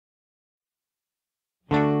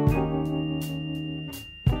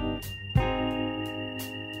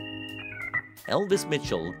Elvis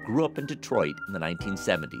Mitchell grew up in Detroit in the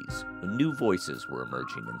 1970s when new voices were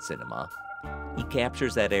emerging in cinema. He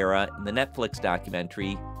captures that era in the Netflix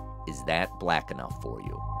documentary, Is That Black Enough for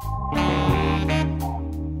You?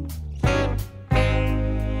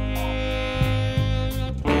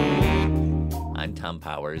 I'm Thom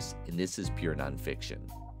Powers, and this is Pure Nonfiction.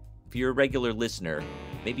 If you're a regular listener,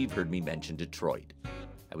 maybe you've heard me mention Detroit.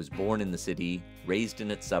 I was born in the city, raised in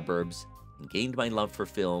its suburbs, and gained my love for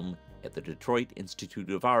film at the Detroit Institute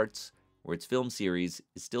of Arts, where its film series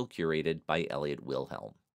is still curated by Elliott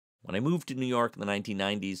Wilhelm. When I moved to New York in the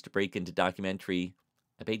 1990s to break into documentary,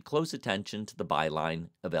 I paid close attention to the byline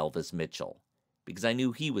of Elvis Mitchell, because I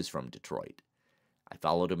knew he was from Detroit. I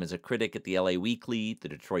followed him as a critic at the LA Weekly, the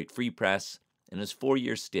Detroit Free Press, and his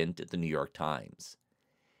 4-year stint at the New York Times.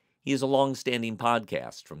 He has a long-standing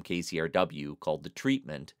podcast from KCRW called The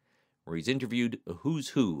Treatment, where he's interviewed a who's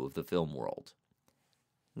who of the film world.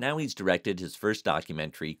 Now he's directed his first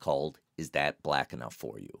documentary called Is That Black Enough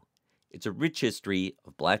for You? It's a rich history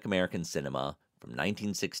of Black American cinema from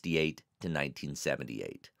 1968 to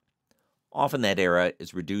 1978. Often that era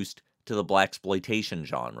is reduced to the blaxploitation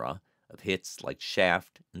genre of hits like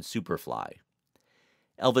Shaft and Superfly.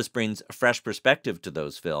 Elvis brings a fresh perspective to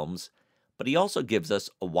those films, but he also gives us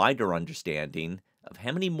a wider understanding of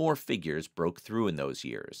how many more figures broke through in those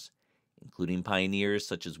years, including pioneers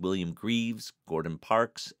such as William Greaves, Gordon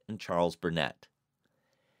Parks, and Charles Burnett.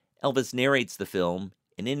 Elvis narrates the film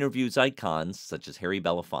and interviews icons such as Harry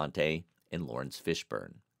Belafonte and Lawrence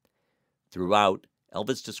Fishburne. Throughout,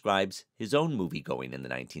 Elvis describes his own movie-going in the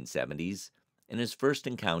 1970s and his first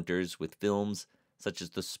encounters with films such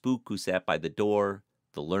as The Spook Who Sat by the Door,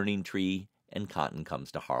 The Learning Tree, and Cotton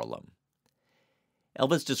Comes to Harlem.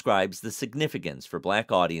 Elvis describes the significance for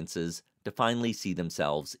Black audiences to finally see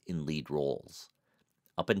themselves in lead roles.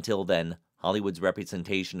 Up until then, Hollywood's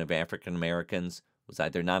representation of African Americans was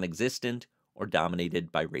either non-existent or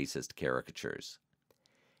dominated by racist caricatures.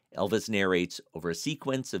 Elvis narrates over a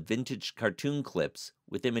sequence of vintage cartoon clips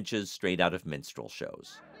with images straight out of minstrel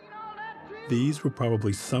shows. These were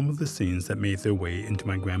probably some of the scenes that made their way into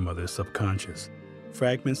my grandmother's subconscious.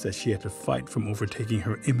 Fragments that she had to fight from overtaking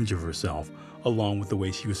her image of herself, along with the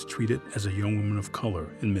way she was treated as a young woman of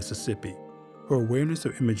color in Mississippi. Her awareness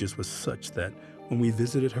of images was such that when we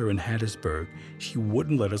visited her in Hattiesburg, she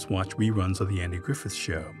wouldn't let us watch reruns of the Andy Griffith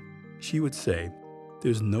Show. She would say,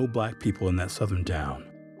 "There's no Black people in that southern town.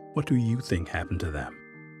 What do you think happened to them?"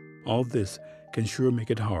 All this can sure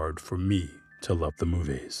make it hard for me to love the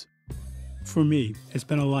movies. For me, it's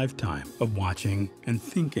been a lifetime of watching and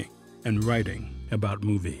thinking and writing about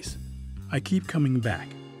movies. I keep coming back,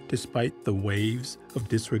 despite the waves of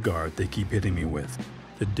disregard they keep hitting me with.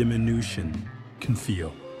 The diminution can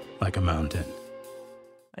feel like a mountain.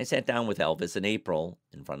 I sat down with Elvis in April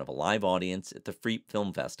in front of a live audience at the Freep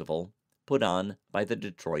Film Festival, put on by the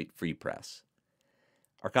Detroit Free Press.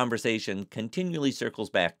 Our conversation continually circles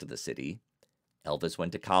back to the city. Elvis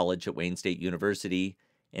went to college at Wayne State University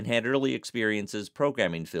and had early experiences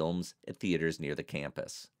programming films at theaters near the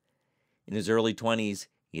campus. In his early 20s,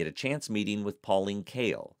 he had a chance meeting with Pauline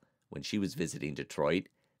Kael when she was visiting Detroit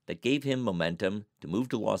that gave him momentum to move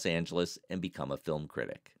to Los Angeles and become a film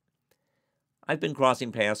critic. I've been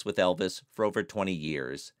crossing paths with Elvis for over 20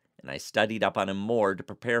 years, and I studied up on him more to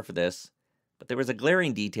prepare for this, but there was a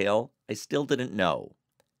glaring detail I still didn't know.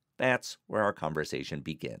 That's where our conversation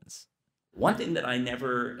begins. One thing that I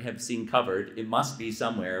never have seen covered, it must be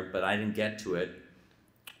somewhere, but I didn't get to it.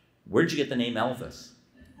 Where'd you get the name Elvis?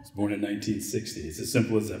 I was born in 1960. It's as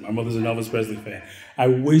simple as that. My mother's an Elvis Presley fan. I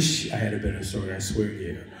wish I had a better story, I swear to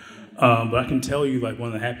you. But I can tell you, like, one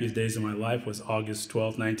of the happiest days of my life was August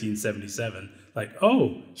 12th, 1977. Like,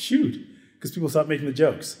 oh, shoot, because people stopped making the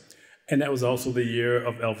jokes. And that was also the year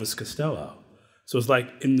of Elvis Costello. So it's like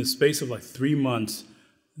in the space of like 3 months,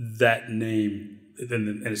 that name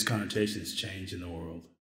and its connotations changed in the world.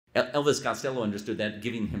 Elvis Costello understood that,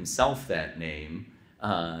 giving himself that name,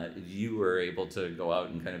 you were able to go out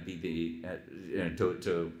and kind of be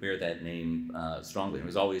to wear that name strongly. It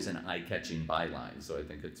was always an eye-catching byline, so I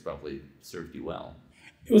think it's probably served you well.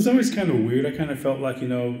 It was always kind of weird. I kind of felt like,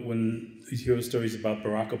 when you hear stories about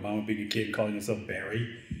Barack Obama being a kid and calling himself Barry,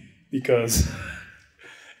 because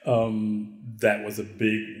that was a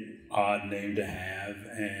big, odd name to have,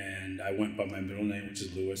 and I went by my middle name, which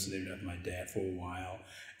is Lewis, named after my dad for a while.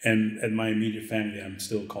 And at my immediate family, I'm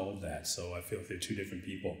still called that, so I feel like they're two different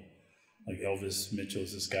people. Like Elvis Mitchell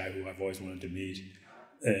is this guy who I've always wanted to meet,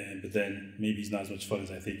 but then maybe he's not as much fun as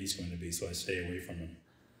I think he's going to be, so I stay away from him.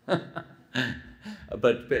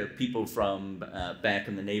 But people from back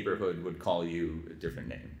in the neighborhood would call you a different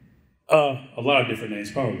name. A lot of different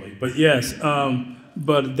names, probably, but yes.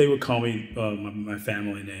 But they would call me my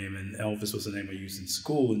family name, and Elvis was the name I used in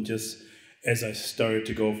school. And just as I started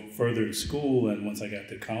to go further in school, and once I got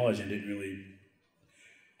to college, I didn't really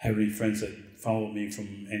have any friends that followed me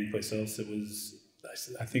from any place else. It was,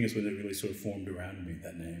 I think, it's when it really sort of formed around me,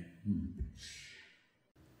 that name.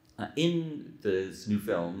 In this new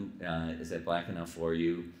film, Is That Black Enough for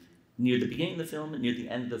You? Near the beginning of the film and near the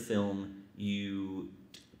end of the film, you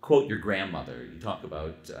quote your grandmother. You talk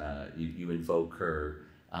about, you invoke her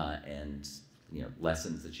and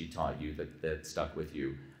lessons that she taught you that stuck with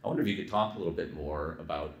you. I wonder if you could talk a little bit more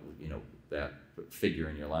about that figure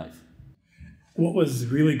in your life. What was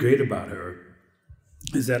really great about her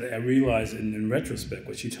is that I realized in retrospect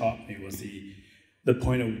what she taught me was the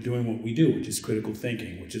point of doing what we do, which is critical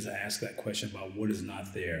thinking, which is to ask that question about what is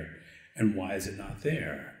not there and why is it not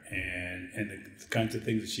there. And the kinds of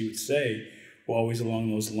things that she would say were always along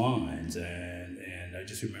those lines. And I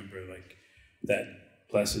just remember like that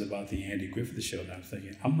lesson about the Andy Griffith Show, and I was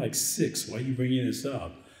thinking, I'm like 6, why are you bringing this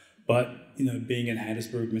up? But, being in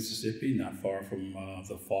Hattiesburg, Mississippi, not far from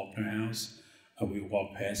the Faulkner House, we would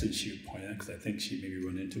walk past and she would point out, because I think she'd maybe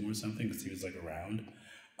run into him or something, because he was like around.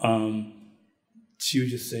 She would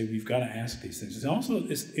just say, we've got to ask these things. And also,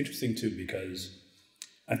 it's interesting too, because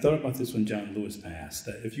I thought about this when John Lewis passed,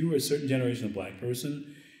 that if you were a certain generation of Black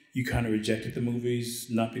person, you kind of rejected the movies,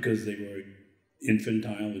 not because they were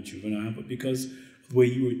infantile or juvenile, but because of the way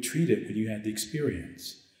you were treated when you had the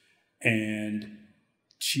experience. And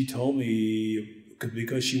she told me,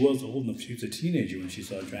 because she was old enough, she was a teenager when she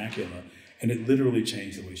saw Dracula, and it literally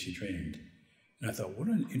changed the way she dreamed. And I thought, what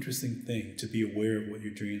an interesting thing to be aware of what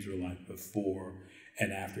your dreams were like before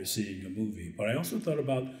and after seeing a movie. But I also thought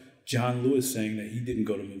about John Lewis saying that he didn't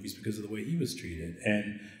go to movies because of the way he was treated.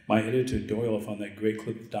 And my editor, Doyle, found that great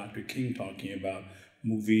clip of Dr. King talking about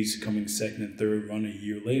movies coming second and third run a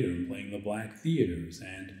year later and playing the Black theaters.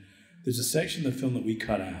 And there's a section of the film that we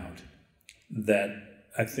cut out that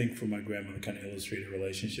I think for my grandmother kind of illustrated a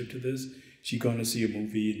relationship to this. She'd gone to see a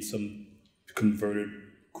movie in some converted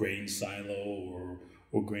grain silo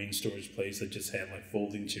or grain storage place that just had like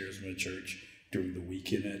folding chairs from a church during the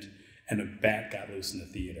week in it, and a bat got loose in the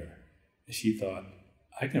theater. And she thought,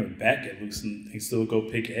 I can have a bat get loose and still go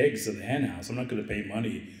pick eggs in the hen house. I'm not going to pay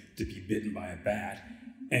money to be bitten by a bat.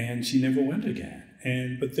 And she never went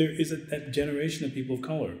again. But there is that generation of people of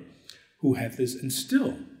color who have this, and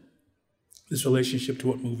still, this relationship to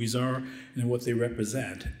what movies are and what they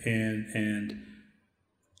represent. And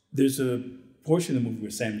there's a portion of the movie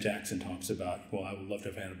where Sam Jackson talks about, well, I would love to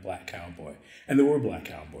have had a black cowboy. And there were black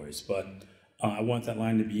cowboys, but I want that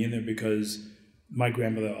line to be in there because my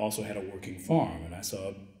grandmother also had a working farm, and I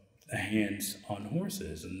saw the hands on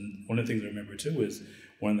horses. And one of the things I remember too is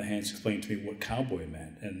one of the hands explained to me what cowboy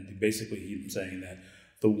meant. And basically he was saying that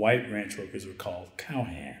the white ranch workers were called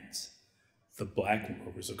cowhands. The black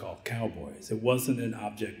workers are called cowboys. It wasn't an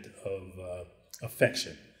object of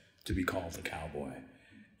affection to be called a cowboy.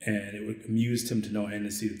 And it amused him to know and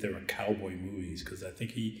to see that there were cowboy movies, because I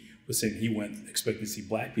think he was saying he went expecting to see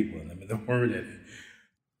black people in them, and there weren't any.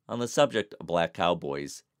 On the subject of black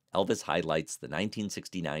cowboys, Elvis highlights the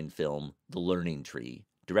 1969 film The Learning Tree,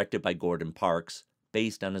 directed by Gordon Parks,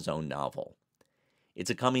 based on his own novel. It's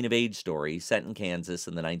a coming-of-age story set in Kansas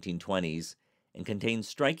in the 1920s and contains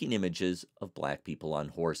striking images of black people on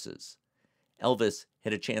horses. Elvis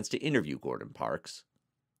had a chance to interview Gordon Parks.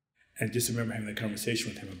 And I just remember having a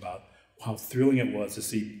conversation with him about how thrilling it was to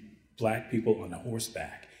see black people on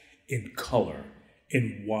horseback in color,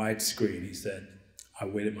 in widescreen. He said, I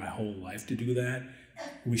waited my whole life to do that.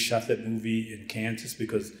 We shot that movie in Kansas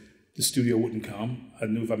because the studio wouldn't come. I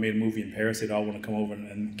knew if I made a movie in Paris, they'd all want to come over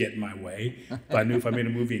and get in my way. But I knew if I made a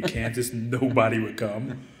movie in Kansas, nobody would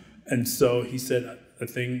come. And so he said, I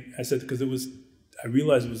said, because I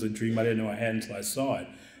realized it was a dream I didn't know I had until I saw it.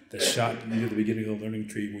 The shot near the beginning of The Learning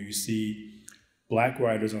Tree where you see black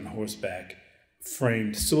riders on horseback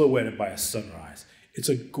framed, silhouetted by a sunrise. It's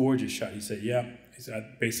a gorgeous shot. He said, yeah. He said,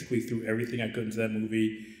 I basically threw everything I could into that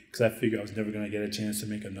movie because I figured I was never going to get a chance to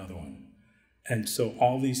make another one. And so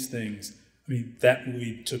all these things, I mean, that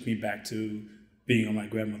movie took me back to being on my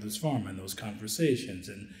grandmother's farm and those conversations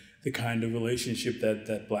and the kind of relationship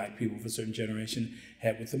that black people of a certain generation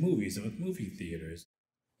had with the movies and with movie theaters.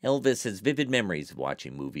 Elvis has vivid memories of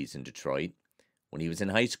watching movies in Detroit. When he was in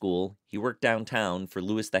high school, he worked downtown for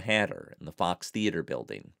Louis the Hatter in the Fox Theater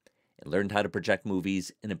building and learned how to project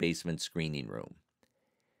movies in a basement screening room.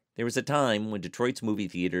 There was a time when Detroit's movie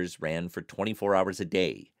theaters ran for 24 hours a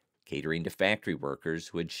day, catering to factory workers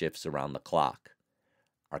who had shifts around the clock.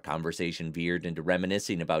 Our conversation veered into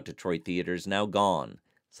reminiscing about Detroit theaters now gone,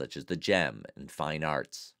 such as the Gem and Fine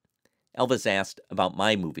Arts. Elvis asked about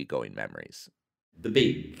my movie-going memories. The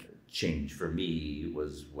big change for me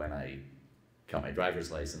was when I got my driver's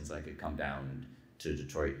license. I could come down to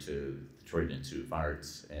Detroit, to the Detroit Institute of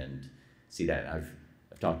Arts, and see that. I've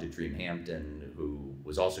talked to Dream Hampton, who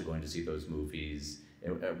was also going to see those movies.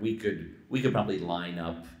 And we could probably line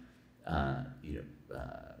up,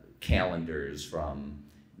 calendars from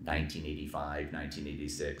 1985,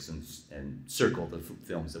 1986, and circle the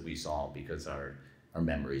films that we saw because our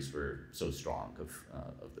memories were so strong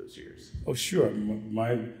of those years. Oh, sure.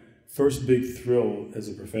 My first big thrill as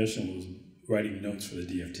a professional was writing notes for the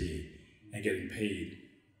DFT and getting paid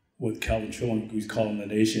with Calvin Trillin, who's calling the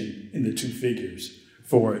nation in the two figures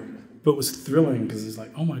for it. But it was thrilling because it's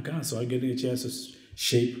like, oh my God, so I'm getting a chance to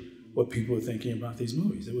shape what people are thinking about these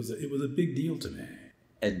movies. It was a big deal to me.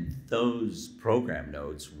 And those program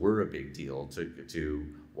notes were a big deal to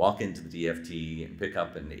walk into the DFT and pick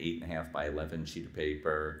up an 8.5 by 11 sheet of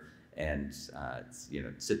paper and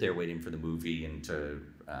sit there waiting for the movie and to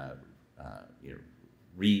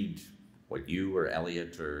read what you or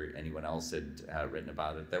Elliot or anyone else had written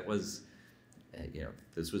about it. That was,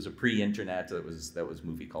 this was a pre-internet. That was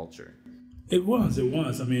movie culture. It was.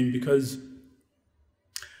 I mean, because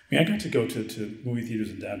I got to go to movie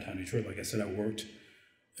theaters in downtown Detroit. Like I said, I worked.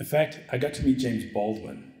 In fact, I got to meet James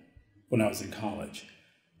Baldwin when I was in college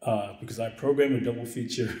because I programmed a double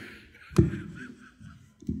feature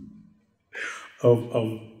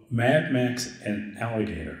of Mad Max and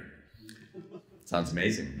Alligator. Sounds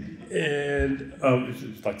amazing. And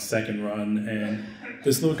it's like second run, and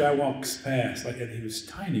this little guy walks past, and he was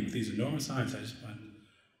tiny with these enormous eyes. I just went,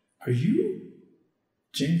 "Are you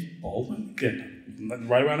James Baldwin?" Yeah,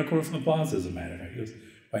 right around the corner from the plaza, as a matter of fact. He goes,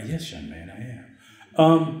 "Why, yes, young man, I am."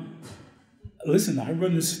 Listen, I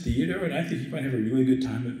run this theater, and I think you might have a really good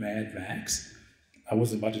time at Mad Max. I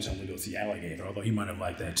wasn't about to tell him to go see Alligator, although he might have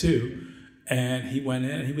liked that too. And he went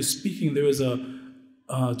in, and he was speaking. There was a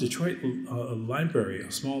Detroit library,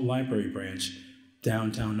 a small library branch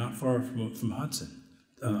downtown, not far from Hudson.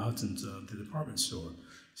 Hudson's the department store.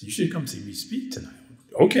 So you should come see me speak tonight.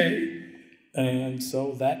 Okay. And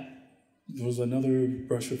so that was another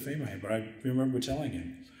brush with fame I had. But I remember telling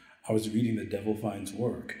him I was reading The Devil Finds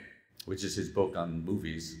Work, which is his book on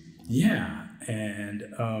movies. Yeah, and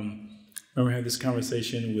remember I had this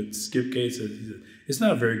conversation with Skip Gates. He said, it's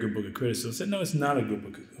not a very good book of criticism. I said, no, it's not a good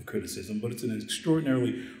book of criticism, but it's an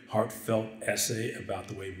extraordinarily heartfelt essay about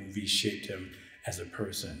the way movies shaped him as a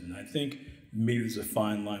person. And I think maybe there's a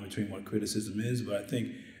fine line between what criticism is, but I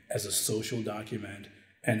think as a social document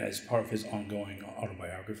and as part of his ongoing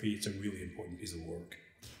autobiography, it's a really important piece of work.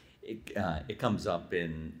 It comes up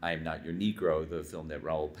in I Am Not Your Negro, the film that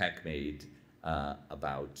Raoul Peck made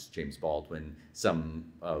about James Baldwin.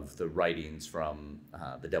 Some of the writings from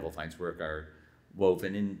The Devil Finds Work are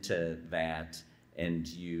woven into that, and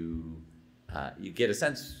you get a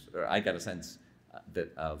sense, or I got a sense,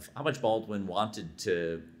 of how much Baldwin wanted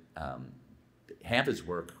to have his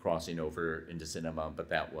work crossing over into cinema, but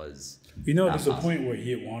that was there's a point where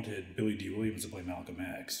he had wanted Billy D. Williams to play Malcolm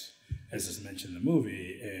X, as is mentioned in the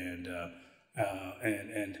movie, and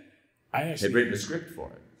I actually had written a script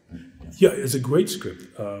for it. Yeah, it's a great script.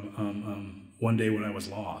 One Day When I Was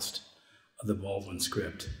Lost, the Baldwin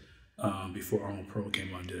script, before Arnold Pearl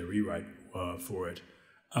came on, did a rewrite for it,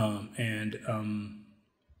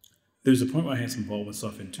 there's a point where I had some Baldwin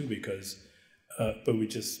stuff in too because,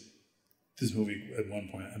 this movie at one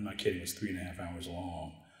point, I'm not kidding, was 3.5 hours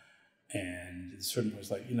long, and at a certain point it's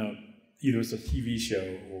like, either it's a TV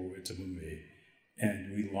show or it's a movie,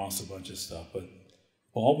 and we lost a bunch of stuff. But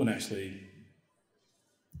Baldwin actually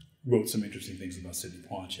wrote some interesting things about Sidney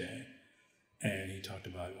Poitier, and he talked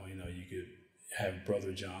about, you could have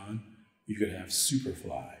Brother John, you could have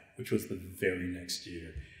Superfly, which was the very next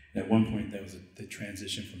year. And at one point, that was the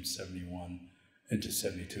transition from 71 into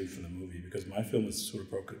 72 for the movie, because my film was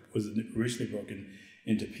originally broken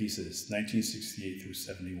into pieces, 1968 through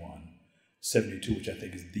 71. 72, which I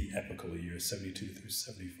think is the epical year, 72 through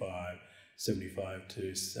 75, 75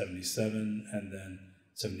 to 77, and then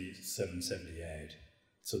 77, 78.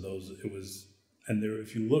 So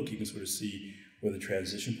if you look, you can sort of see where the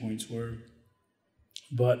transition points were.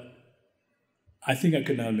 But I think I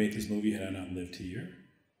could not have made this movie had I not lived here,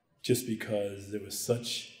 just because there was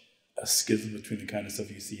such a schism between the kind of stuff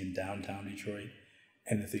you see in downtown Detroit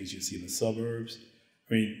and the things you see in the suburbs.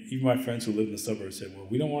 I mean, even my friends who live in the suburbs said, well,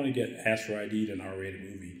 we don't want to get asked for ID to an R-rated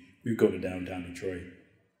movie. We would go to downtown Detroit.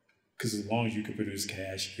 Because as long as you could produce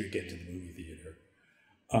cash, you could get to the movie theater.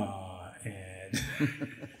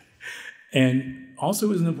 And also it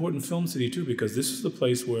was an important film city too, because this is the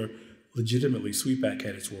place where legitimately, Sweetback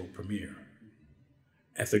had its world premiere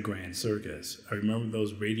at the Grand Circus. I remember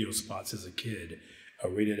those radio spots as a kid,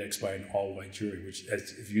 rated X by an all-white jury, which,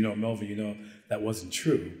 as if you know Melvin, you know that wasn't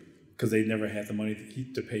true because they never had the money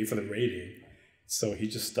to pay for the rating. So he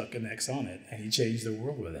just stuck an X on it, and he changed the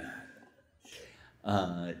world with that.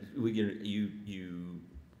 You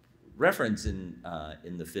reference in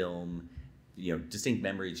the film, distinct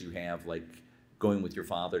memories you have, like going with your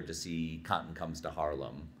father to see Cotton Comes to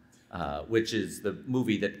Harlem, which is the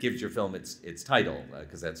movie that gives your film its title,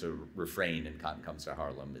 because that's a refrain in Cotton Comes to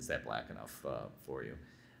Harlem. Is that black enough for you?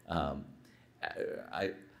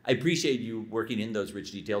 I appreciate you working in those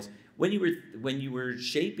rich details. When you were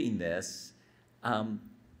shaping this,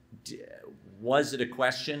 was it a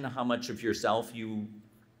question how much of yourself you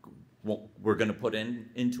were going to put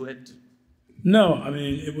into it? No, I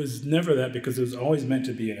mean, it was never that, because it was always meant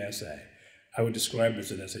to be an essay. I would describe it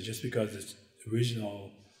as an essay just because its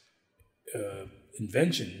original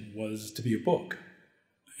invention was to be a book.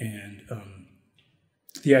 And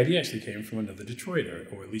the idea actually came from another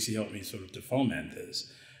Detroiter, or at least he helped me sort of to foment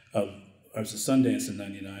this. I was at Sundance in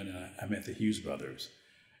 '99, and I met the Hughes brothers.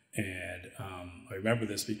 And I remember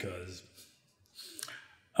this because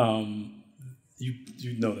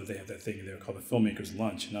you know that they have that thing there called the Filmmakers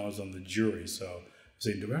Lunch, and I was on the jury, so I was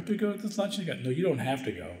saying, do I have to go to this lunch? And he got, no, you don't have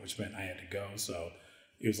to go, which meant I had to go. So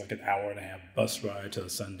it was like an hour and a half bus ride to the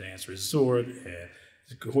Sundance Resort, and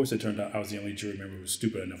of course it turned out I was the only jury member who was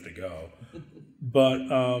stupid enough to go. But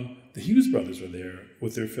the Hughes brothers were there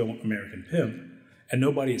with their film American Pimp, and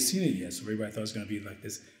nobody had seen it yet, so everybody thought it was going to be like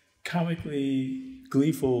this comically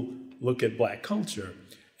gleeful look at black culture.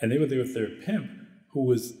 And they were there with their pimp, who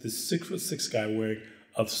was this 6'6" guy wearing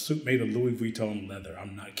a suit made of Louis Vuitton leather.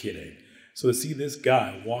 I'm not kidding. So to see this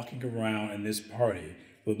guy walking around in this party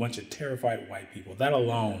with a bunch of terrified white people, that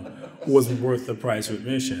alone was worth the price of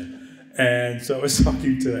admission. And so I was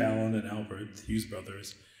talking to Alan and Albert, the Hughes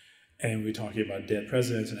brothers, and we were talking about dead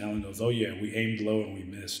presidents, and Alan goes, oh yeah, we aimed low and we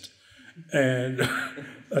missed. And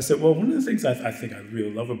I said, well, one of the things I think I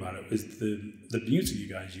really love about it is the music you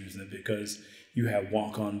guys use in it, because you have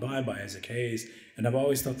Walk On By Isaac Hayes, and I've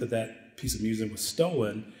always thought that piece of music was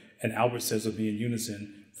stolen, and Albert says with me in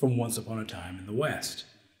unison, from Once Upon a Time in the West.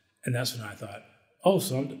 And that's when I thought, oh,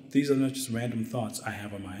 so these are not just random thoughts I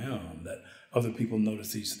have on my own, that other people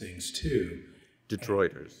notice these things too.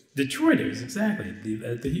 Detroiters, exactly,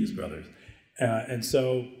 the Hughes brothers. And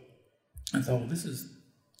so I thought, well, this is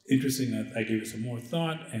interesting. I gave it some more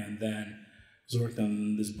thought, and then worked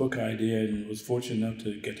on this book idea, and was fortunate enough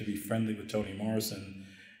to get to be friendly with Toni Morrison,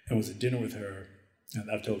 and was at dinner with her. And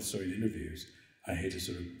I've told the story in interviews. I hate to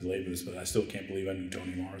sort of belabor this, but I still can't believe I knew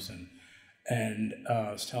Toni Morrison. And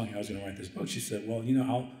I was telling her I was going to write this book. She said, well,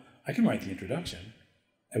 I can write the introduction.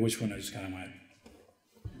 At which point I just kind of went,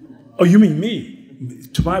 oh, you mean me?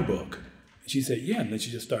 To my book? And she said, yeah. And then she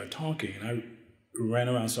just started talking, and I ran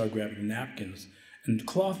around and started grabbing napkins, and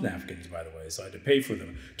cloth napkins, by the way, so I had to pay for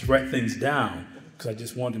them, to write things down, because I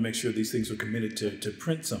just wanted to make sure these things were committed to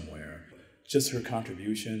print somewhere. Just her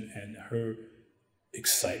contribution and her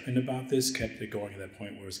excitement about this kept it going at that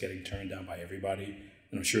point where it was getting turned down by everybody,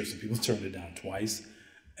 and I'm sure some people turned it down twice.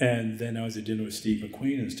 And then I was at dinner with Steve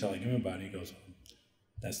McQueen and was telling him about it. He goes,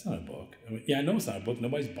 that's not a book. I went, yeah, I know it's not a book.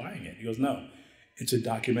 Nobody's buying it. He goes, no, it's a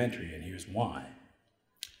documentary, and here's why.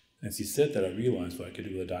 And as he said that, I realized what I could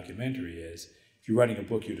do with a documentary is, if you're writing a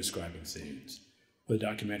book, you're describing scenes. With a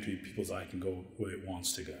documentary, people's eye can go where it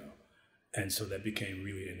wants to go. And so that became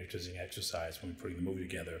really an interesting exercise when we were putting the movie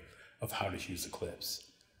together, of how to choose the clips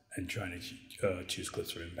and trying to choose clips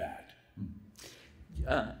for impact.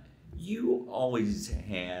 You always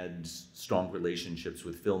had strong relationships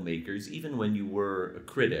with filmmakers, even when you were a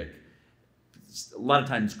critic. A lot of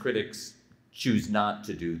times critics choose not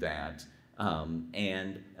to do that.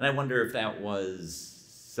 And I wonder if that was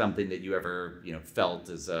something that you ever felt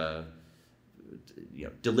as a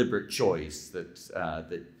deliberate choice,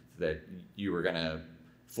 that you were going to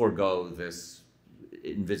forego this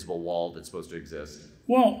invisible wall that's supposed to exist.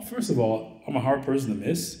 Well, first of all, I'm a hard person to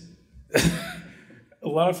miss. A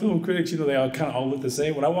lot of film critics, they all kind of all look the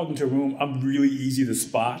same. When I walk into a room, I'm really easy to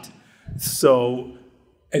spot. So,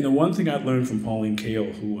 and the one thing I learned from Pauline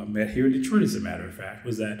Kael, who I met here in Detroit, as a matter of fact,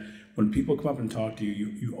 was that when people come up and talk to you,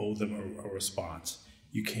 you owe them a response.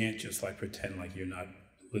 You can't just pretend like you're not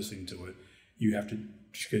listening to it. You have to,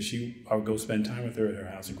 because I would go spend time with her at her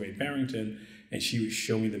house in Great Barrington, and she would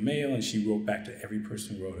show me the mail, and she wrote back to every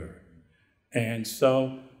person who wrote her. And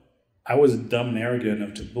so I was dumb and arrogant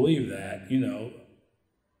enough to believe that,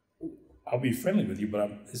 I'll be friendly with you, but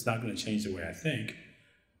it's not going to change the way I think.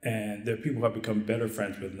 And there are people who I've become better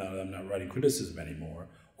friends with now that I'm not writing criticism anymore,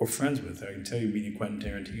 or friends with. I can tell you, meeting Quentin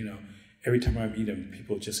Tarantino, every time I meet him,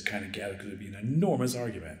 people just kind of gather because it'd be an enormous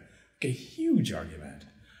argument, like a huge argument.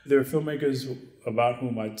 There are filmmakers about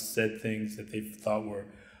whom I said things that they thought were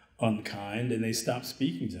unkind, and they stopped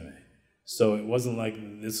speaking to me. So it wasn't like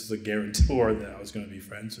this was a guarantor that I was going to be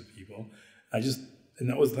friends with people. And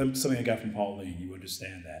that was something I got from Pauline. You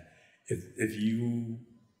understand that. If you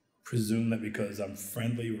presume that because I'm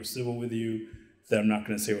friendly or civil with you, that I'm not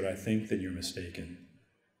going to say what I think, then you're mistaken.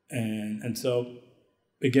 And so,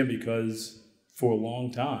 again, because for a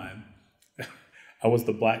long time, I was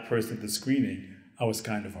the black person at the screening, I was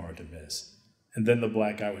kind of hard to miss. And then the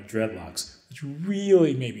black guy with dreadlocks, which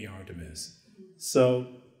really made me hard to miss. So,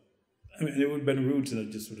 I mean, it would have been rude to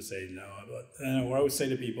just sort of say no. But I would say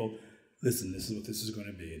to people, listen, this is what this is going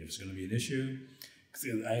to be. And if it's going to be an issue,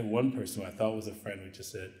 because I had one person who I thought was a friend who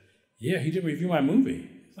just said, yeah, he didn't review my movie.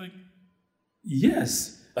 It's like,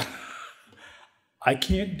 yes, I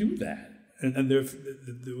can't do that. And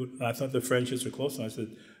I thought the friendships were close, and I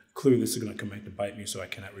said, clearly this is going to come back to bite me, so I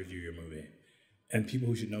cannot review your movie. And people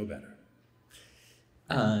who should know better.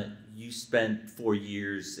 You spent 4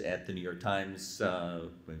 years at the New York Times,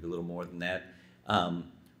 maybe a little more than that.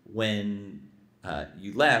 When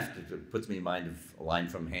you left, it puts me in mind of a line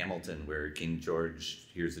from Hamilton where King George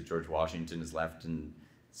hears that George Washington has left and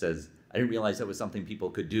says, I didn't realize that was something people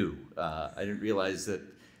could do. I didn't realize that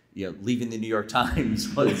leaving the New York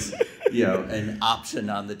Times was an option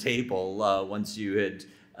on the table once you had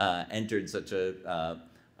entered such a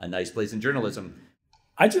nice place in journalism.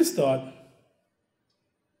 I just thought,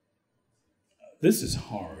 this is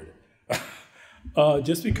hard.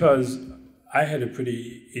 Just because I had a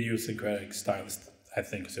pretty idiosyncratic style, I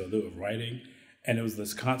think, still do of writing, and it was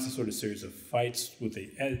this constant sort of series of fights with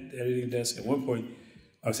the editing desk. At one point,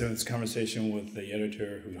 I was having this conversation with the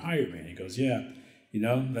editor who hired me, and he goes, yeah,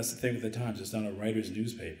 that's the thing with the Times, it's not a writer's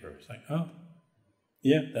newspaper. It's like, oh,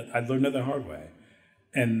 yeah, I learned that the hard way.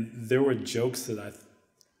 And there were jokes that I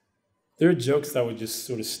would just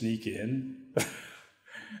sort of sneak in.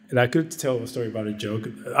 And I could tell a story about a joke.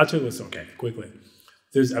 I'll tell you this, okay, quickly.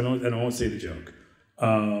 I won't say the joke.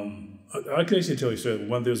 I can actually tell you a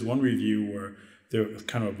story. There's one review where there was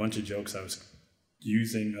kind of a bunch of jokes I was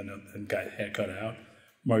using and had cut out.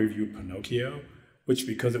 My review of Pinocchio, which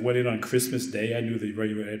because it went in on Christmas Day, I knew the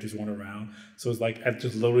regular editors weren't around. So it was like I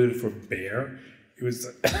just loaded it for bear. It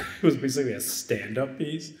was basically a stand-up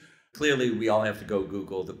piece. Clearly, we all have to go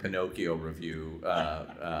Google the Pinocchio review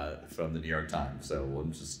from the New York Times. So we'll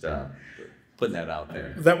just putting that out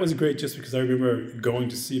there. That was great just because I remember going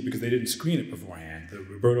to see it because they didn't screen it beforehand, the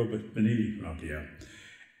Roberto Benigni Pinocchio.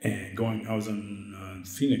 And I was in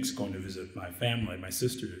Phoenix going to visit my family, my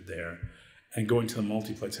sister there, and going to the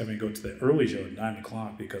multiplex, having to go to the early show at 9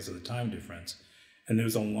 o'clock because of the time difference. And there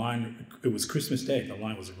was a line, it was Christmas Day, the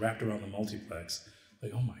line was wrapped around the multiplex.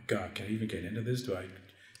 Like, oh my God, can I even get into this? Do I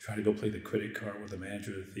try to go play the critic card with the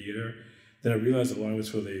manager of the theater? Then I realized the line was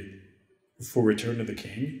for Return of the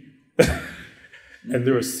King. And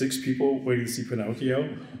there were 6 people waiting to see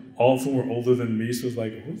Pinocchio. All of them were older than me, so it was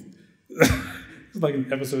like, it was like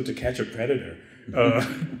an episode To Catch a Predator,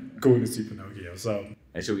 going to see Pinocchio.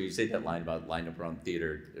 And so when you say that line about line up around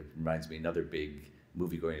theater, it reminds me another big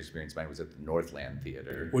movie-going experience. Mine was at the Northland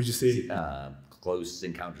Theater. What'd you see? Close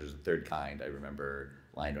Encounters of the Third Kind. I remember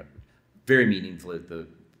line up. Very meaningful at the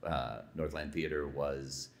Northland Theater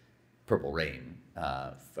was Purple Rain,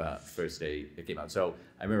 first day it came out. So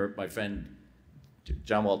I remember my friend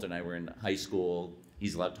John Walter and I were in high school.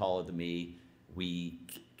 He's a lot taller than me. We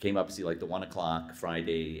came up to see like the 1 o'clock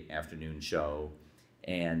Friday afternoon show,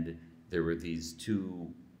 and there were these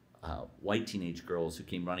 2 white teenage girls who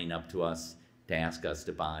came running up to us to ask us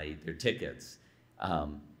to buy their tickets.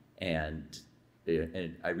 And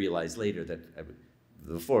I realized later that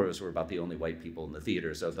the 4 of us were about the only white people in the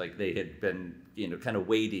theater. So it's like they had been, kind of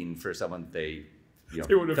waiting for someone they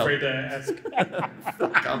weren't afraid to ask.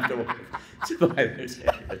 Felt comfortable to buy their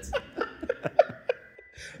tickets.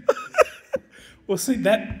 Well,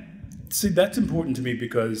 that's important to me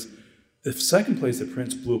because the second place that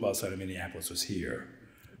Prince blew up outside of Minneapolis was here.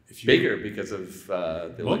 Bigger because of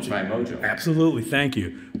the Electrifying Mojo. Absolutely, thank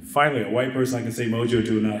you. Finally, a white person I can say Mojo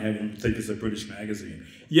to and not have him think it's a British magazine.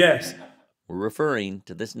 Yes. We're referring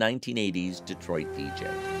to this 1980s Detroit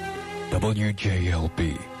DJ.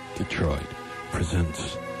 WJLB Detroit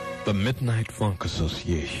presents the Midnight Funk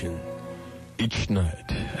Association. Each night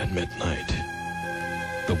at midnight,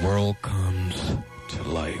 the world comes to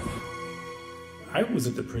life. I was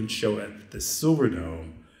at the Prince show at the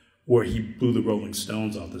Silverdome where he blew the Rolling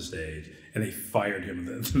Stones off the stage and they fired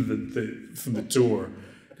him from the tour.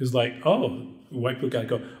 was like, oh, white people got to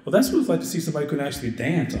go. Well, that's what it's like to see somebody who can actually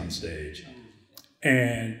dance on stage.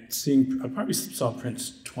 And I probably saw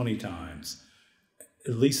Prince 20 times,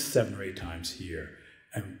 at least 7 or 8 times here.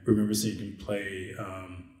 I remember seeing him play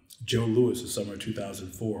Joe Louis the summer of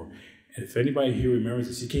 2004. And if anybody here remembers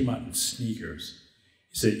this, he came out in sneakers.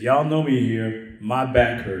 He said, y'all know me here, my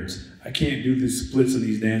back hurts. I can't do these splits and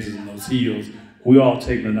these dances and those heels. We all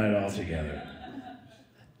take the night off together.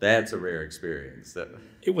 That's a rare experience.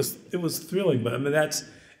 It was thrilling, but I mean I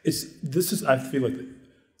feel like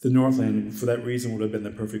the Northland, for that reason, would have been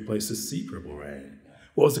the perfect place to see Purple Rain.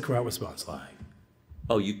 What was the crowd response like?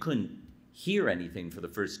 Oh, you couldn't hear anything for the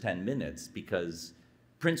first 10 minutes because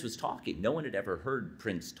Prince was talking. No one had ever heard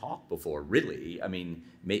Prince talk before, really. I mean,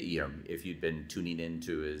 if you'd been tuning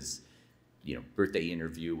into his, birthday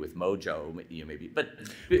interview with Mojo, maybe. But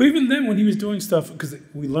even then, when he was doing stuff, because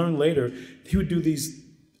we learned later, he would do these.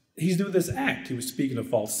 He's doing this act. He was speaking a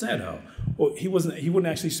falsetto. Well, he wouldn't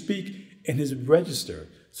actually speak in his register.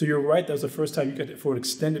 So you're right. That was the first time for an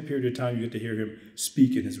extended period of time, you get to hear him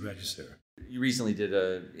speak in his register. You recently did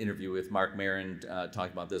an interview with Mark Maron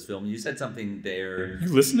talking about this film. You said something there.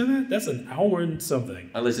 You listened to that? That's an hour and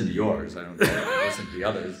something. I listened to yours. I don't listen to the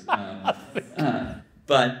others.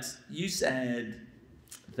 But you said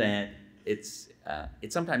that it's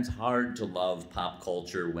sometimes hard to love pop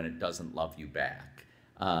culture when it doesn't love you back.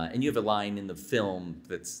 And you have a line in the film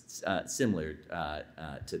that's similar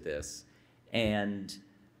to this. And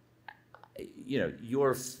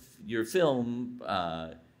your film.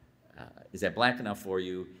 Is That Black Enough for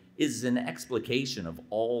You? Is an explication of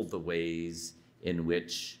all the ways in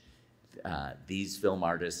which these film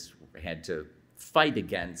artists had to fight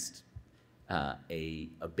against a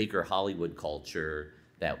bigger Hollywood culture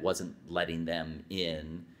that wasn't letting them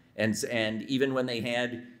in. And even when they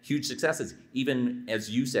had huge successes, even as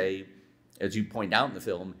you say, as you point out in the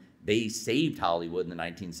film, they saved Hollywood in the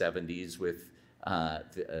 1970s with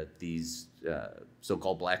these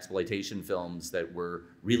so-called blaxploitation films that were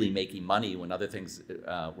really making money when other things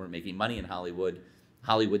weren't making money in Hollywood.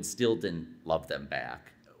 Hollywood still didn't love them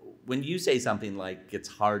back. When you say something like it's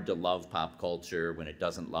hard to love pop culture when it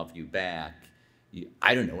doesn't love you back,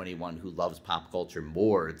 I don't know anyone who loves pop culture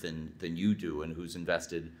more than you do and who's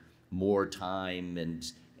invested more time and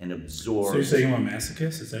absorbed. So you're saying I'm a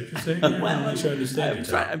masochist? Is that what you're saying? Well, I'm not sure I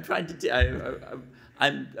understand. I'm trying to.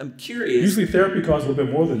 I'm curious. Usually therapy costs a little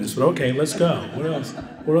bit more than this, but okay, let's go. What else?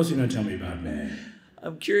 What else are you going to tell me about, man?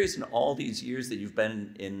 I'm curious, in all these years that you've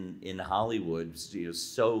been in Hollywood,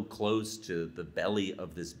 so close to the belly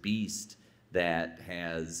of this beast that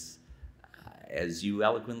has, as you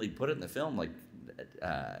eloquently put it in the film, like,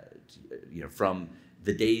 from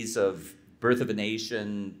the days of Birth of a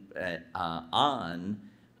Nation on,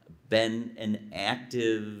 been an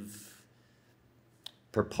active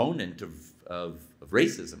proponent of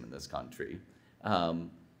racism in this country.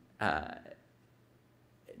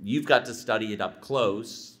 You've got to study it up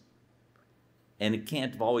close, and it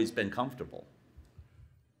can't have always been comfortable.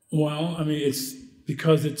 Well, I mean, it's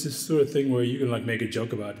because it's this sort of thing where you can make a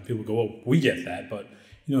joke about it, and people go, "Oh, we get that," but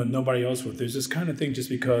nobody else would. There's this kind of thing just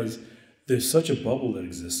because there's such a bubble that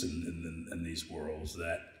exists in these worlds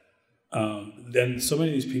that then so many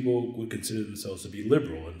of these people would consider themselves to be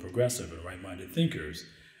liberal and progressive and right-minded thinkers,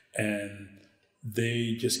 and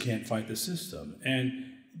they just can't fight the system.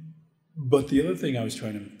 But the other thing the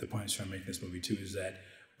point I was trying to make in this movie too is that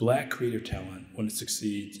Black creative talent, when it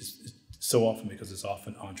succeeds, is so often because it's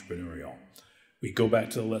often entrepreneurial. We go back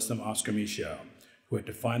to the lesson of Oscar Micheaux, who had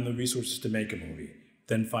to find the resources to make a movie,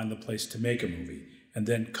 then find the place to make a movie, and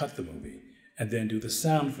then cut the movie, and then do the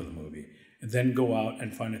sound for the movie, and then go out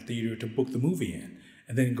and find a theater to book the movie in,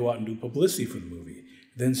 and then go out and do publicity for the movie,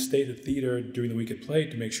 then stay at the theater during the week it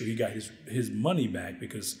played to make sure he got his money back,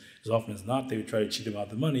 because as often as not, they would try to cheat him out of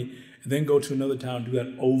the money, and then go to another town and do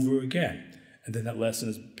that over again. And then that lesson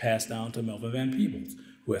is passed down to Melvin Van Peebles,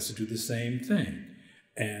 who has to do the same thing.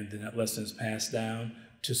 And then that lesson is passed down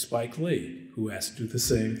to Spike Lee, who has to do the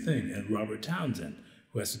same thing, and Robert Townsend,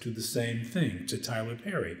 who has to do the same thing, to Tyler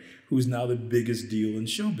Perry, who is now the biggest deal in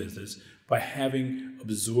show business by having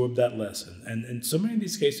absorbed that lesson. And in so many of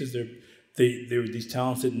these cases, these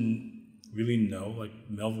talents didn't really know. Like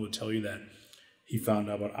Melvin would tell you that he found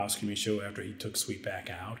out about Oscar Micheaux after he took Sweetback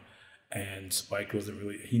out, and Spike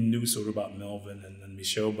he knew sort of about Melvin and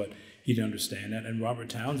Micheaux, but he didn't understand that. And Robert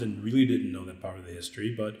Townsend really didn't know that part of the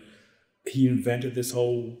history, but he invented this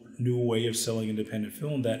whole new way of selling independent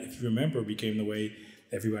film that, if you remember, became the way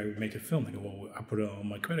everybody would make a film. They go, well, I put it on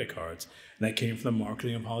my credit cards. And that came from the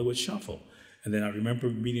marketing of Hollywood Shuffle. And then I remember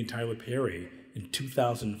meeting Tyler Perry in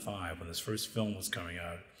 2005 when his first film was coming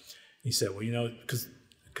out. He said, well, because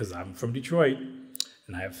because I'm from Detroit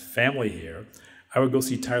and I have family here, I would go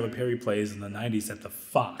see Tyler Perry plays in the 90s at the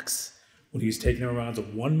Fox when he was taking them around as a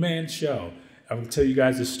one-man show. I will tell you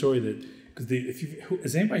guys this story that, because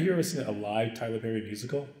has anybody here ever seen a live Tyler Perry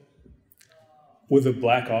musical with a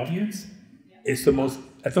black audience? It's the most,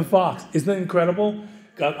 at the Fox. Isn't that incredible?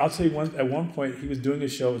 God, I'll tell you, at one point, he was doing a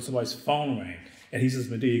show and somebody's phone rang. And he says,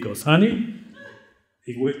 Medea, he goes, honey?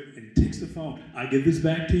 He went and takes the phone. I give this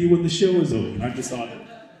back to you when the show is over. And I just thought,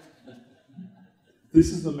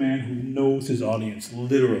 this is the man who knows his audience,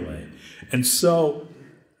 literally. And so,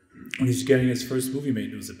 when he's getting his first movie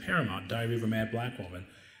made, it was at Paramount, Diary of a Mad Black Woman,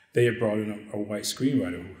 they had brought in a white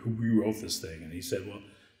screenwriter who rewrote this thing. And he said, well,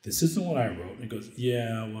 this isn't what I wrote. And he goes,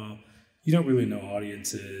 yeah, well, you don't really know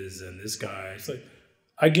audiences. And this guy, it's like,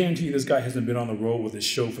 I guarantee you this guy hasn't been on the road with his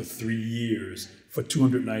show for 3 years, for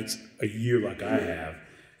 200 nights a year like I have.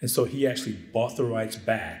 And so he actually bought the rights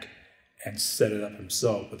back and set it up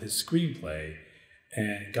himself with his screenplay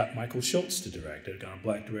and got Michael Schultz to direct it, got a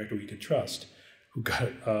black director we could trust, who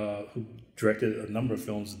directed a number of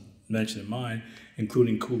films mentioned in mine,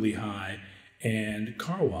 including Cooley High and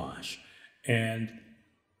Car Wash. And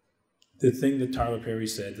the thing that Tyler Perry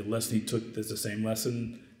said, the lesson he took, is the same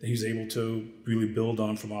lesson that he was able to really build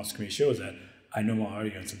on from Oscar-winning shows, that I know my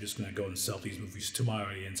audience, I'm just going to go and sell these movies to my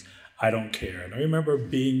audience. I don't care. And I remember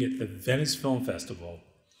being at the Venice Film Festival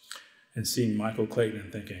and seeing Michael Clayton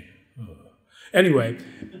and thinking, oh. Anyway,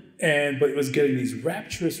 but it was getting these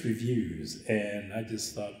rapturous reviews, and I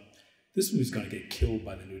just thought, this movie's going to get killed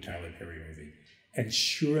by the new Tyler Perry movie. And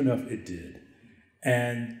sure enough, it did.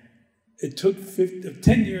 And it took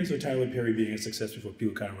 10 years of Tyler Perry being a success before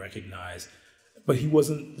people kind of recognized, but he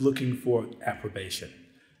wasn't looking for approbation.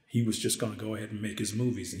 He was just going to go ahead and make his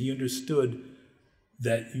movies. And he understood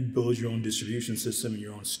that you build your own distribution system and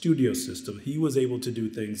your own studio system. He was able to do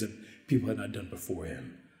things that people had not done before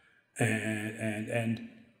him. And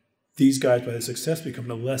these guys, by their success, become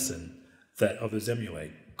a lesson that others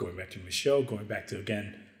emulate. Going back to Michelle, going back to,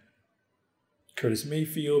 again, Curtis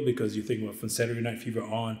Mayfield, because you think about from Saturday Night Fever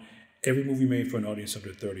on, every movie made for an audience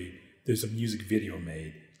under 30, there's a music video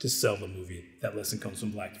made to sell the movie. That lesson comes from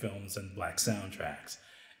black films and black soundtracks.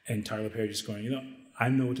 And Tyler Perry just going, you know, I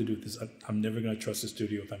know what to do with this. I'm never going to trust the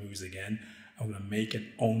studio with my movies again. I'm going to make and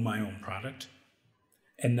own my own product.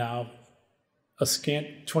 And now, a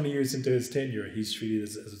scant 20 years into his tenure, he's treated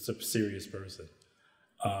as a serious person.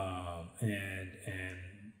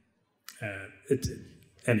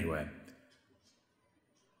 Anyway,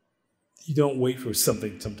 you don't wait for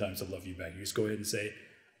something sometimes to love you back. You just go ahead and say,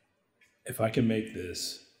 if I can make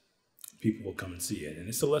this, people will come and see it. And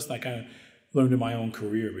it's a lesson I kind of learned in my own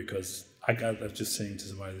career, because I was just saying to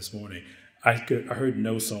somebody this morning, I heard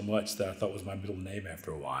no so much that I thought was my middle name after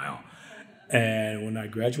a while. And when I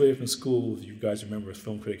graduated from school, if you guys remember a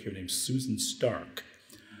film critic here named Susan Stark.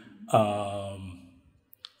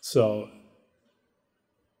 So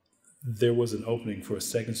there was an opening for a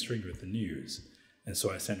second stringer at the News. And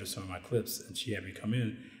so I sent her some of my clips, and she had me come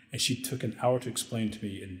in, and she took an hour to explain to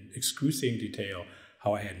me in excruciating detail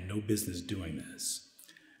how I had no business doing this.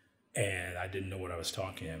 And I didn't know what I was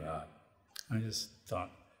talking about. I just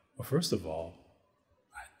thought, well, first of all,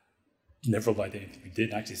 I never liked anything we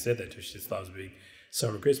did. I actually said that to her. She just thought I was being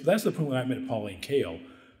self-grace. But that's the point when I met Pauline Kael,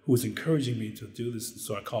 who was encouraging me to do this. And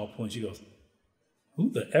so I called Pauline, and she goes, who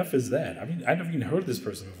the F is that? I mean, I never even heard of this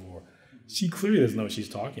person before. She clearly doesn't know what she's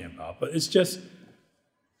talking about. But it's just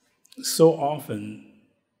so often,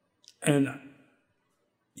 and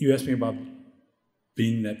you asked me about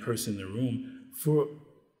being that person in the room. For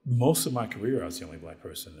most of my career, I was the only black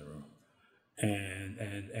person in the room.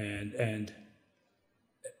 And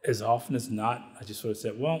as often as not, I just sort of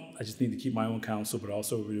said, well, I just need to keep my own counsel, but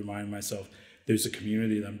also remind myself there's a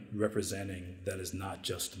community that I'm representing that is not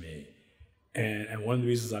just me. And one of the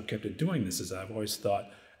reasons I've kept doing this is I've always thought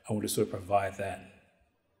I want to sort of provide that.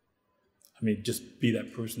 I mean, just be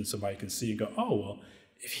that person somebody can see and go, oh, well,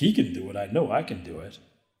 if he can do it, I know I can do it.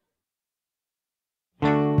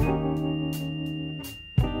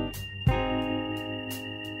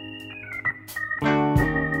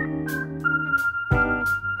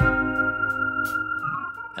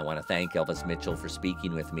 I want to thank Elvis Mitchell for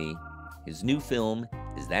speaking with me. His new film,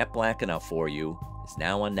 Is That Black Enough For You?, is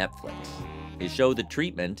now on Netflix. His show, The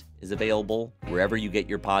Treatment, is available wherever you get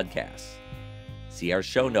your podcasts. See our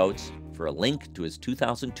show notes for a link to his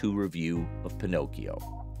 2002 review of Pinocchio.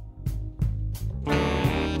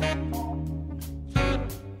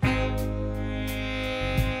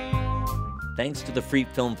 Thanks to the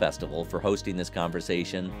Freep Film Festival for hosting this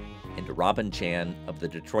conversation, and to Robin Chan of the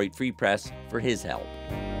Detroit Free Press for his help.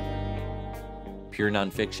 Pure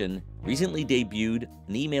Nonfiction recently debuted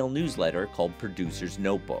an email newsletter called Producer's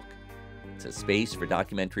Notebook. It's a space for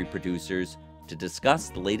documentary producers to discuss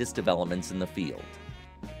the latest developments in the field.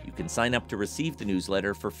 You can sign up to receive the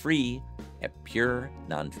newsletter for free at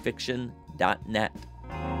purenonfiction.net.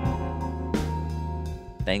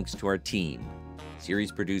 Thanks to our team: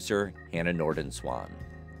 series producer Hannah Norden-Swan,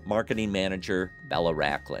 marketing manager Bella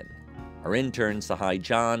Racklin, our intern Sahai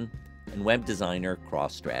John, and web designer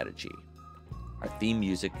Cross Strategy. Our theme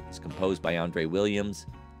music is composed by Andre Williams,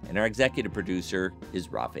 and our executive producer is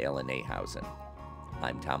Raphael Nehausen.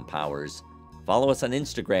 I'm Thom Powers. Follow us on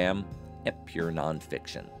Instagram at Pure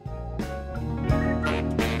Nonfiction.